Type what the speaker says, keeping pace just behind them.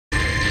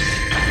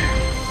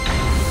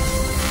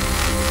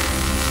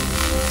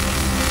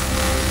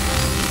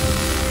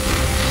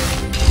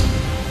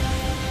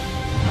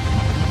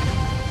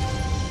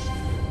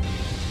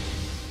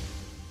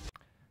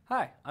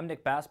I'm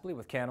Nick Baspley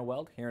with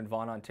Canaweld here in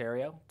Vaughan,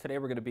 Ontario. Today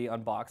we're going to be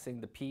unboxing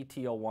the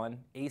PT01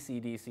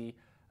 AC DC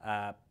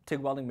TIG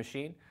welding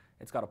machine.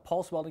 It's got a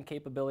pulse welding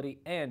capability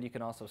and you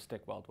can also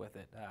stick weld with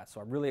it.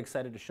 So I'm really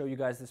excited to show you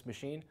guys this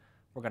machine.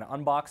 We're going to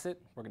unbox it,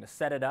 we're going to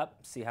set it up,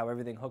 see how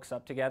everything hooks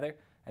up together,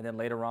 and then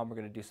later on we're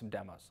going to do some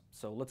demos.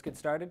 So let's get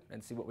started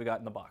and see what we got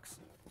in the box.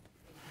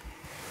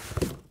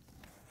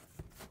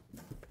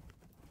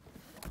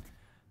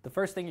 The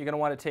first thing you're going to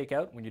want to take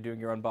out when you're doing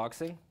your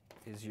unboxing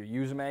is your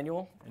user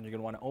manual, and you're going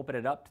to want to open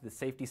it up to the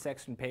safety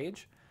section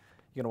page.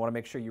 You're going to want to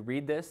make sure you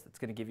read this. It's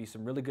going to give you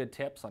some really good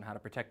tips on how to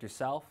protect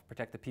yourself,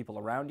 protect the people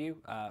around you,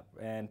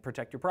 and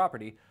protect your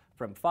property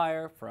from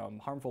fire, from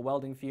harmful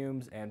welding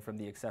fumes, and from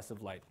the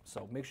excessive light.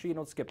 So make sure you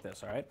don't skip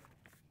this, all right?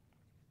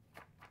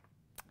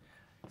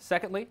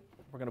 Secondly,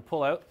 we're going to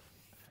pull out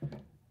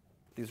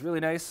these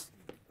really nice,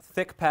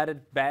 thick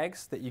padded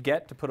bags that you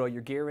get to put all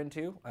your gear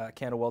into.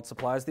 Canaweld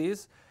supplies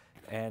these.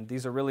 And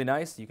these are really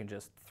nice. You can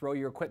just throw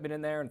your equipment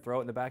in there and throw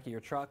it in the back of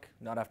your truck,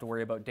 not have to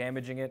worry about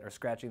damaging it or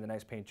scratching the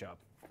nice paint job.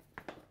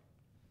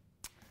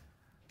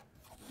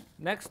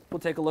 Next, we'll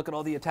take a look at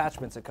all the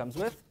attachments it comes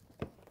with.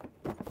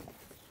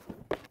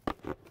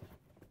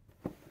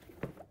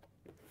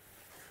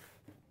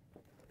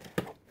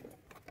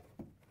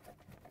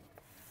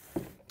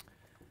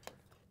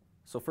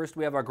 So first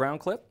we have our ground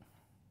clip.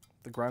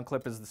 The ground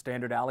clip is the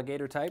standard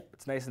alligator type.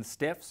 It's nice and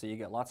stiff, so you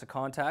get lots of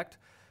contact.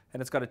 And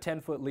it's got a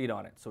 10-foot lead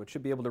on it, so it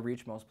should be able to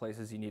reach most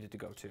places you need it to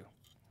go to.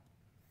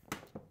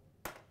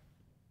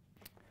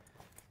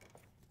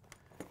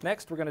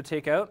 Next, we're going to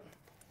take out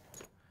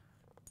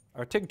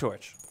our TIG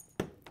torch.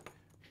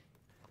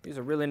 These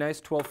are really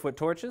nice 12-foot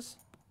torches.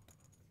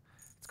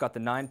 It's got the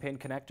 9-pin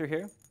connector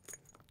here.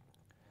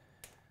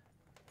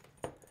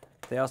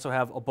 They also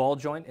have a ball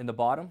joint in the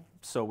bottom,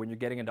 so when you're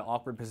getting into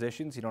awkward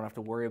positions, you don't have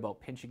to worry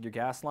about pinching your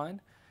gas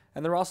line.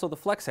 And they're also the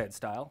flex head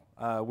style,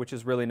 which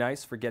is really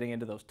nice for getting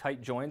into those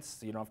tight joints.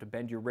 So you don't have to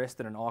bend your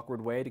wrist in an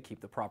awkward way to keep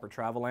the proper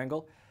travel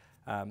angle.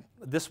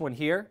 This one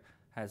here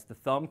has the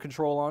thumb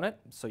control on it,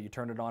 so you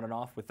turn it on and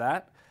off with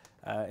that.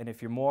 And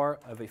if you're more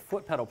of a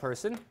foot pedal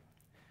person,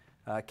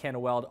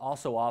 Canaweld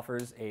also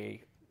offers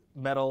a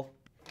metal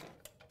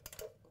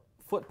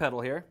foot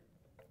pedal here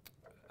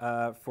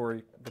for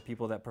the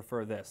people that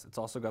prefer this. It's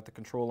also got the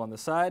control on the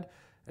side.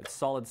 It's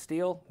solid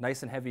steel,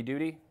 nice and heavy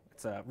duty.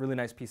 It's a really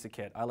nice piece of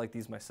kit. I like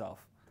these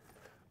myself.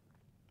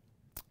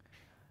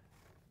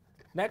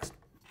 Next,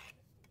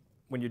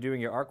 when you're doing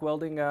your arc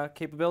welding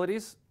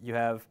capabilities, you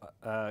have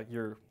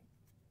your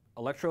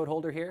electrode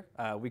holder here.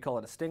 We call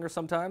it a stinger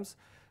sometimes.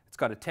 It's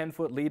got a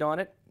 10-foot lead on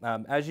it.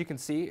 As you can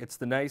see, it's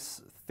the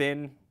nice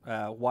thin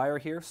wire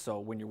here, so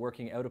when you're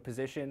working out of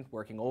position,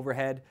 working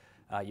overhead,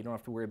 you don't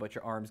have to worry about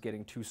your arms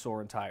getting too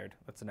sore and tired.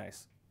 That's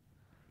nice.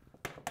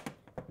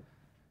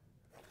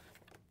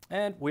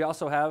 And we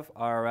also have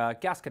our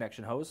gas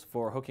connection hose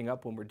for hooking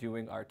up when we're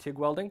doing our TIG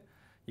welding.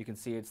 You can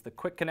see it's the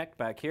quick connect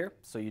back here,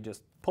 so you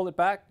just pull it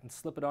back and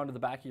slip it onto the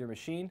back of your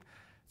machine.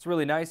 It's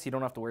really nice. You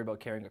don't have to worry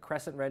about carrying a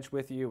crescent wrench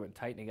with you and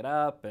tightening it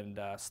up and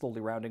slowly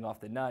rounding off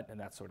the nut and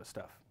that sort of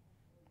stuff.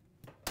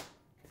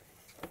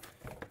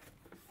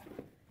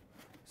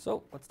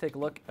 So let's take a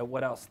look at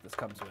what else this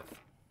comes with.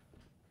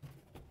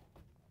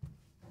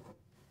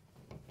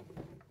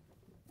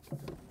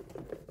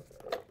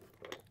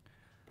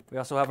 We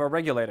also have our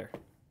regulator.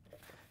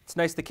 It's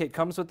nice the kit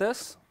comes with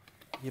this.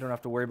 You don't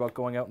have to worry about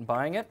going out and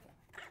buying it.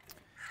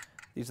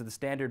 These are the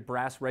standard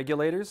brass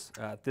regulators.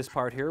 This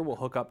part here will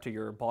hook up to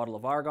your bottle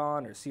of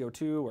argon or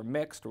CO2 or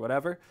mixed or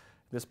whatever.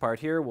 This part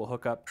here will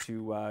hook up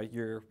to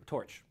your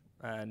torch.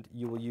 And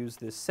you will use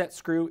this set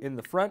screw in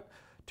the front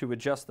to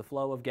adjust the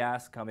flow of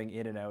gas coming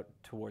in and out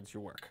towards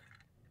your work.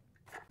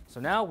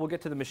 So now we'll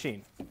get to the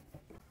machine.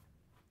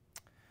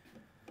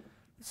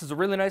 This is a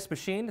really nice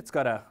machine. It's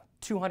got a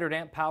 200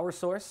 amp power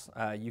source.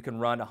 You can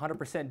run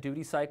 100%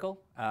 duty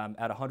cycle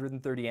at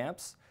 130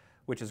 amps,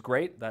 which is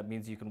great. That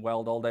means you can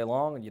weld all day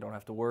long and you don't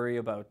have to worry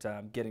about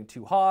getting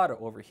too hot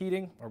or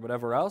overheating or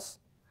whatever else.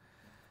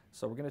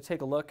 So we're going to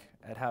take a look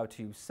at how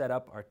to set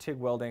up our TIG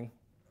welding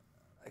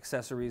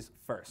accessories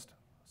first.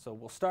 So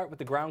we'll start with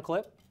the ground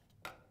clip.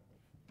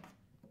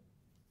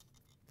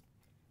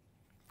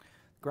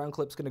 Ground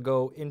clip's going to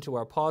go into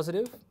our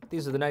positive.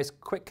 These are the nice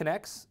quick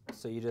connects,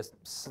 so you just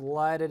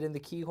slide it in the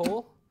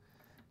keyhole.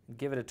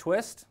 Give it a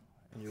twist,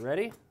 and you're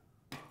ready.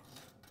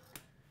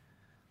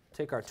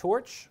 Take our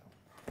torch.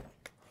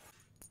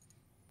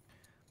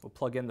 We'll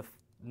plug in the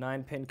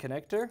 9-pin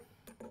connector.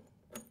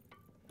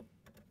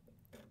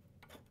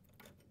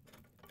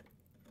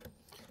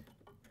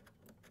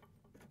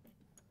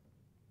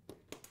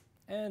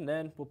 And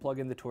then we'll plug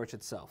in the torch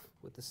itself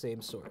with the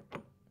same sort.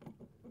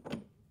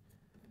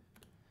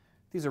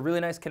 These are really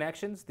nice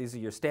connections. These are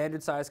your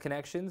standard size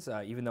connections,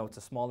 even though it's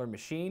a smaller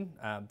machine.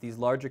 These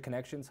larger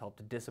connections help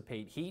to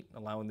dissipate heat,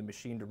 allowing the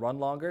machine to run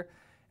longer.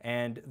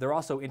 And they're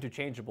also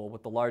interchangeable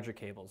with the larger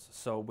cables.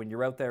 So when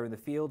you're out there in the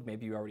field,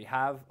 maybe you already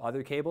have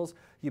other cables,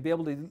 you'll be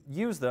able to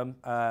use them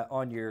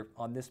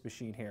on this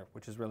machine here,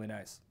 which is really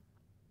nice.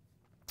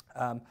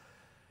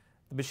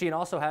 The machine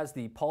also has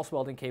the pulse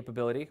welding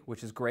capability,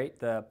 which is great.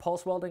 The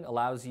pulse welding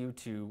allows you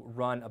to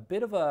run a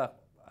bit of a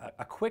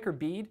quicker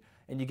bead,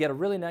 and you get a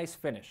really nice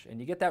finish. And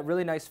you get that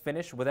really nice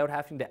finish without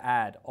having to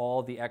add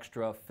all the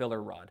extra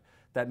filler rod.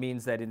 That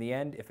means that in the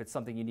end, if it's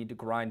something you need to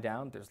grind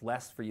down, there's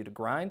less for you to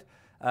grind.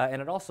 And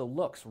it also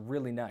looks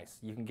really nice.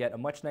 You can get a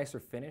much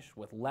nicer finish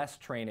with less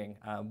training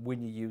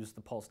when you use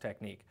the pulse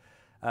technique.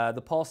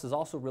 The pulse is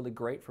also really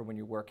great for when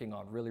you're working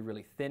on really,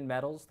 really thin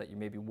metals that you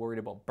may be worried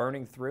about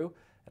burning through.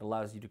 It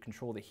allows you to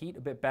control the heat a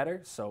bit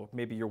better. So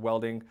maybe you're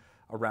welding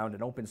around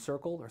an open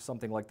circle or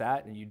something like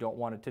that and you don't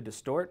want it to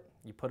distort.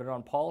 You put it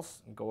on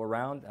pulse and go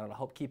around, and it'll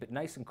help keep it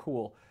nice and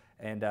cool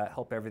and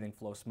help everything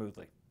flow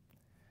smoothly.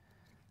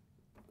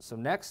 So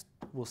next,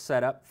 we'll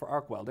set up for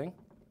arc welding.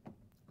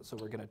 So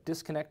we're going to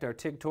disconnect our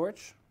TIG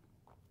torch.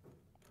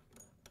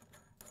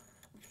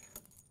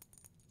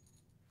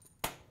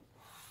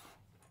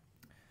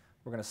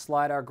 We're going to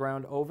slide our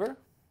ground over.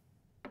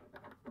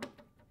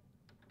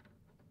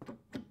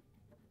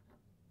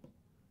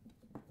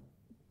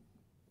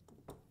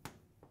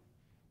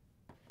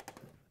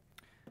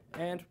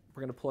 And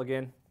we're going to plug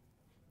in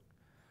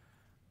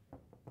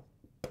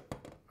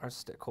our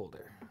stick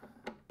holder.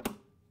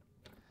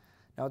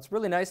 Now, it's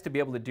really nice to be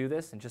able to do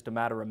this in just a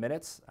matter of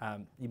minutes.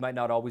 You might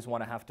not always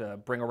want to have to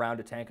bring around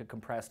a tank of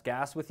compressed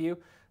gas with you.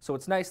 So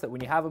it's nice that when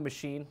you have a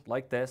machine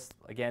like this,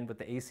 again with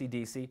the AC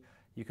DC,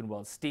 you can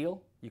weld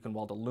steel, you can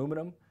weld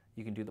aluminum,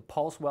 you can do the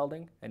pulse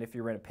welding, and if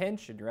you're in a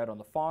pinch and you're out on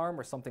the farm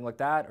or something like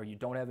that, or you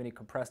don't have any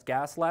compressed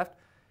gas left,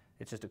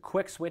 it's just a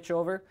quick switch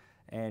over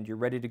and you're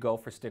ready to go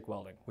for stick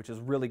welding, which is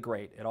really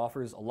great. It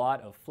offers a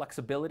lot of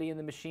flexibility in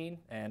the machine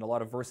and a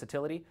lot of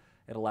versatility.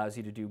 It allows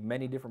you to do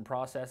many different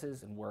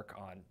processes and work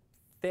on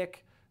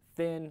thick,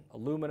 thin,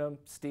 aluminum,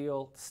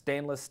 steel,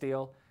 stainless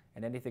steel,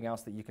 and anything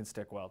else that you can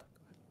stick weld.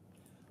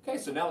 Okay,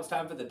 so now it's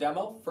time for the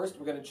demo. First,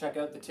 we're going to check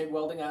out the TIG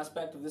welding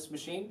aspect of this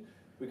machine.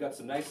 We've got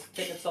some nice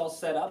tickets all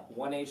set up,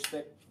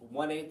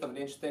 1/8 of an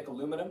inch thick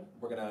aluminum.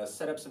 We're going to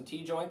set up some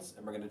T-joints,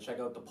 and we're going to check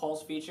out the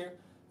pulse feature,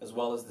 as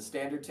well as the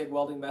standard TIG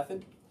welding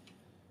method.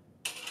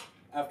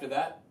 After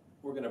that,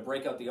 we're going to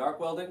break out the arc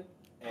welding,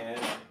 and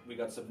we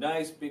got some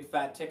nice big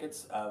fat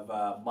tickets of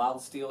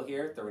mild steel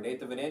here. They're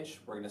 1/8 of an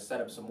inch. We're going to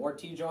set up some more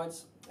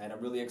T-joints, and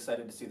I'm really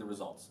excited to see the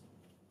results.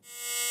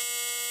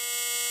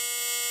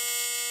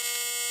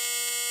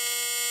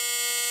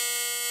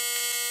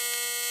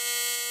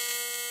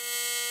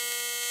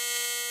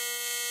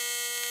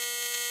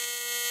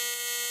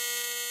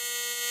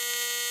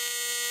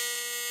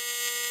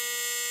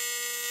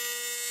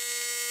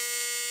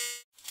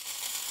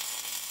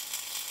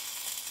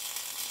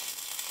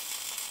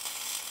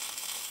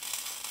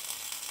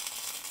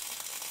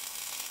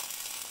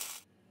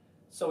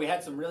 So we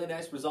had some really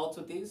nice results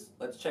with these.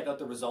 Let's check out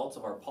the results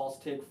of our pulse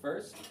TIG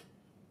first.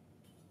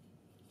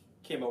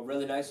 Came out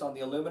really nice on the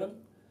aluminum.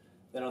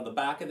 Then on the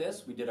back of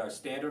this, we did our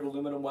standard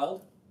aluminum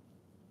weld.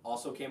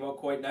 Also came out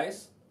quite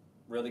nice,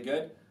 really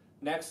good.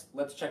 Next,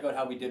 let's check out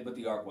how we did with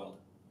the arc weld.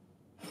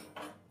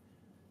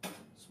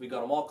 So we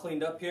got them all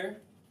cleaned up here.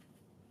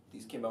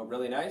 These came out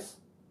really nice.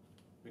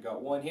 We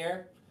got one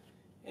here,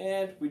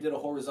 and we did a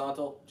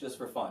horizontal just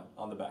for fun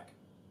on the back.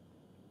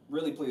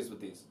 Really pleased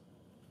with these.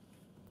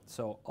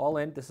 So all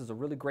in, this is a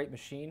really great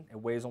machine. It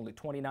weighs only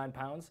 29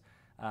 pounds.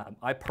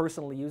 I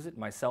personally use it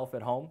myself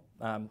at home.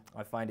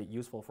 I find it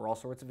useful for all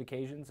sorts of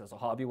occasions as a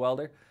hobby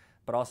welder,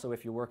 but also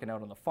if you're working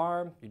out on the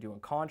farm, you're doing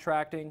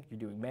contracting, you're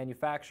doing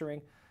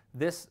manufacturing,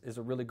 this is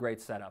a really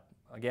great setup.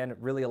 Again, it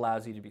really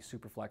allows you to be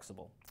super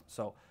flexible.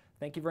 So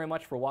thank you very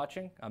much for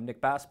watching. I'm Nick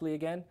Baspley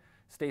again.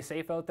 Stay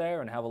safe out there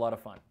and have a lot of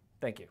fun.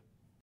 Thank you.